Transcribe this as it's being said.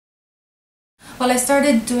Well, I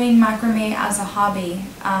started doing macrame as a hobby,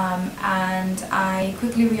 and I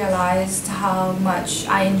quickly realized how much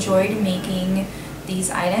I enjoyed making these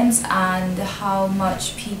items and how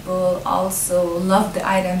much people also loved the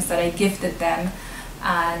items that I gifted them.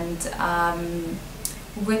 And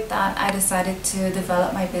with that, I decided to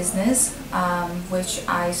develop my business, which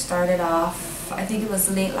I started off, I think it was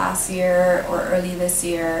late last year or early this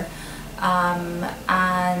year.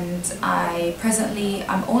 And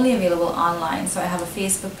I'm only available online, so I have a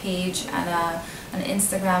Facebook page and an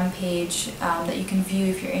Instagram page that you can view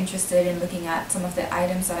if you're interested in looking at some of the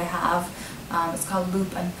items that I have. It's called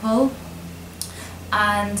Loop and Pull.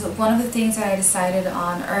 And one of the things that I decided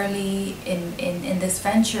on early in this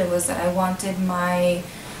venture was that I wanted my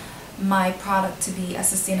product to be as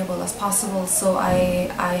sustainable as possible. So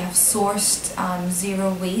I have sourced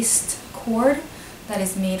zero waste cord that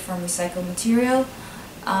is made from recycled material,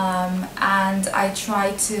 and I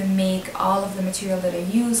try to make all of the material that I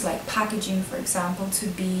use, like packaging for example, to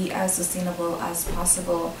be as sustainable as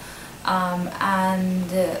possible. And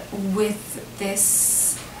with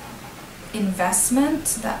this investment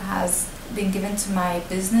that has been given to my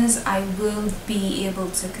business, I will be able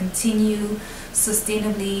to continue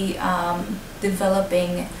sustainably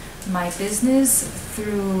developing my business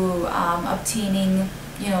through obtaining,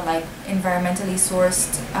 like environmentally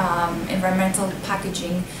sourced, environmental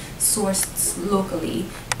packaging sourced locally,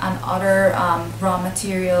 and other raw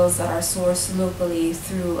materials that are sourced locally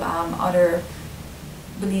through other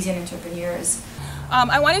Belizean entrepreneurs.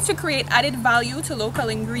 I wanted to create added value to local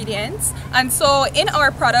ingredients, and so in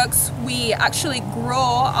our products we actually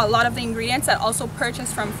grow a lot of the ingredients and also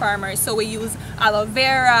purchase from farmers. So we use aloe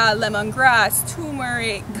vera, lemongrass,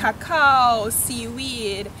 turmeric, cacao,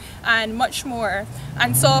 seaweed, and much more.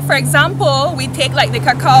 And so for example, we take like the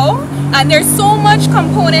cacao, and there's so much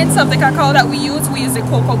components of the cacao that we use. We use the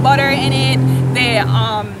cocoa butter in it, the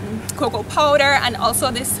cocoa powder, and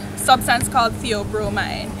also this substance called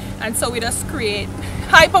theobromine. And so we just create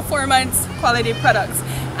high performance quality products.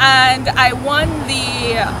 And I won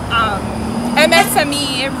the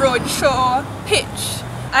MSME roadshow pitch.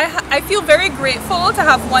 I feel very grateful to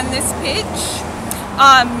have won this pitch.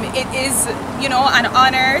 It is, an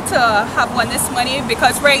honor to have won this money,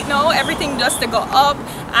 because right now everything just to go up,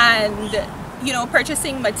 and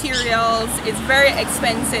purchasing materials is very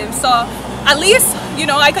expensive. So at least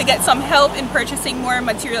I could get some help in purchasing more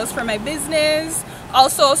materials for my business.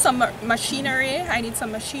 Also some machinery. I need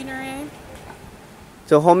some machinery.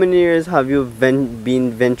 So how many years have you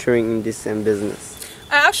been venturing in this business?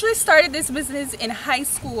 I actually started this business in high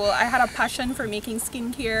school. I had a passion for making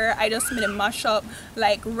skincare. I just made a mash up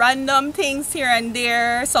like random things here and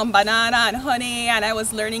there, some banana and honey, and I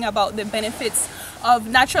was learning about the benefits of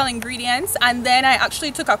natural ingredients. And then I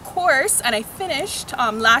actually took a course and I finished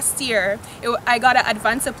last year. I got an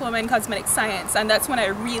advanced diploma in cosmetic science, and that's when I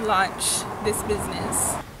relaunched this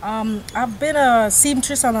business. I've been a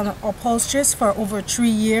seamstress and an upholsteress for over 3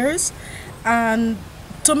 years, and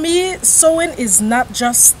to me sewing is not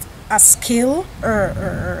just a skill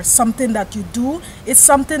or something that you do. It's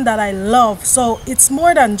something that I love, so it's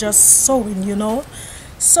more than just sewing,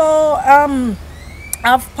 So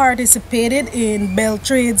I've participated in Bell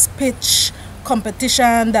Trade's pitch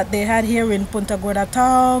competition that they had here in Punta Gorda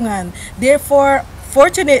town, and therefore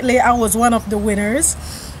fortunately I was one of the winners.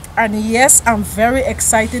 And yes, I'm very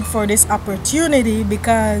excited for this opportunity,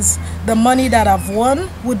 because the money that I've won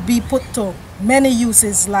would be put to many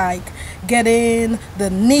uses, like getting the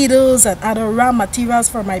needles and other raw materials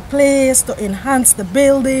for my place to enhance the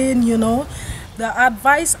building. The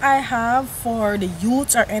advice I have for the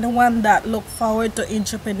youths or anyone that look forward to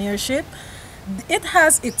entrepreneurship, it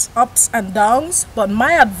has its ups and downs, but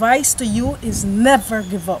my advice to you is never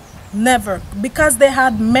give up. Never. Because they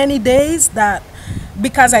had many days that,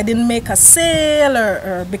 because I didn't make a sale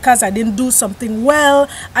or because I didn't do something well,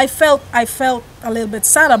 I felt a little bit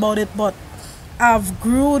sad about it, but I've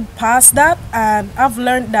grew past that, and I've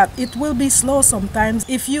learned that it will be slow sometimes.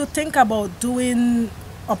 If you think about doing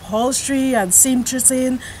upholstery and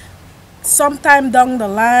seamstressing, sometime down the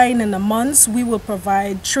line in the months we will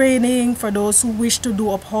provide training for those who wish to do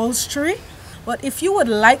upholstery. But if you would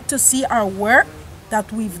like to see our work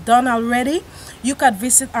that we've done already, you can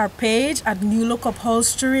visit our page at New Look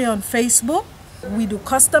Upholstery on Facebook. We do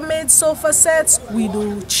custom made sofa sets, we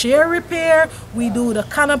do chair repair, we do the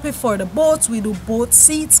canopy for the boats, we do boat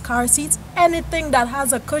seats, car seats, anything that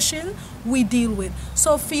has a cushion we deal with.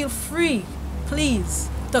 So feel free, please,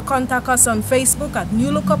 to contact us on Facebook at New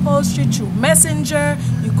Look Upholstery through Messenger.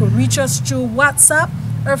 You could reach us through WhatsApp,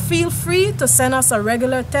 or feel free to send us a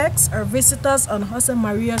regular text or visit us on Jose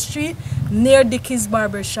Maria Street near Dickie's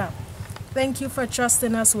Barber Shop. Thank you for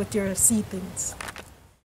trusting us with your sea things.